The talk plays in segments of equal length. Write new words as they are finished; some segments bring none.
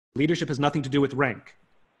Leadership has nothing to do with rank,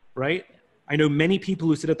 right? I know many people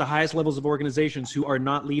who sit at the highest levels of organizations who are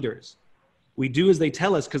not leaders. We do as they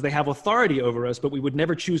tell us because they have authority over us, but we would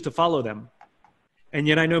never choose to follow them. And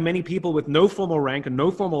yet I know many people with no formal rank and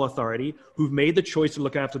no formal authority who've made the choice to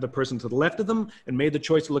look after the person to the left of them and made the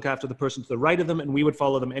choice to look after the person to the right of them, and we would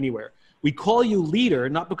follow them anywhere. We call you leader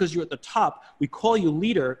not because you're at the top. We call you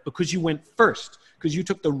leader because you went first, because you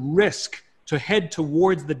took the risk to head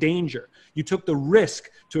towards the danger. You took the risk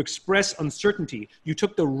to express uncertainty. You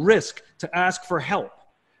took the risk to ask for help.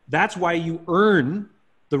 That's why you earn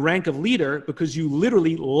the rank of leader, because you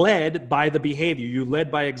literally led by the behavior. You led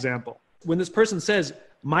by example. When this person says,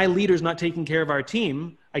 my leader's not taking care of our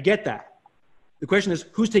team, I get that. The question is,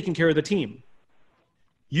 who's taking care of the team?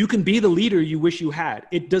 You can be the leader you wish you had.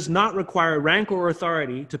 It does not require rank or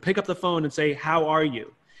authority to pick up the phone and say, how are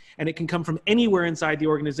you? And it can come from anywhere inside the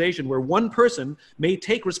organization where one person may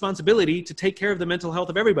take responsibility to take care of the mental health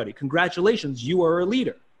of everybody. Congratulations, you are a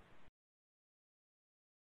leader.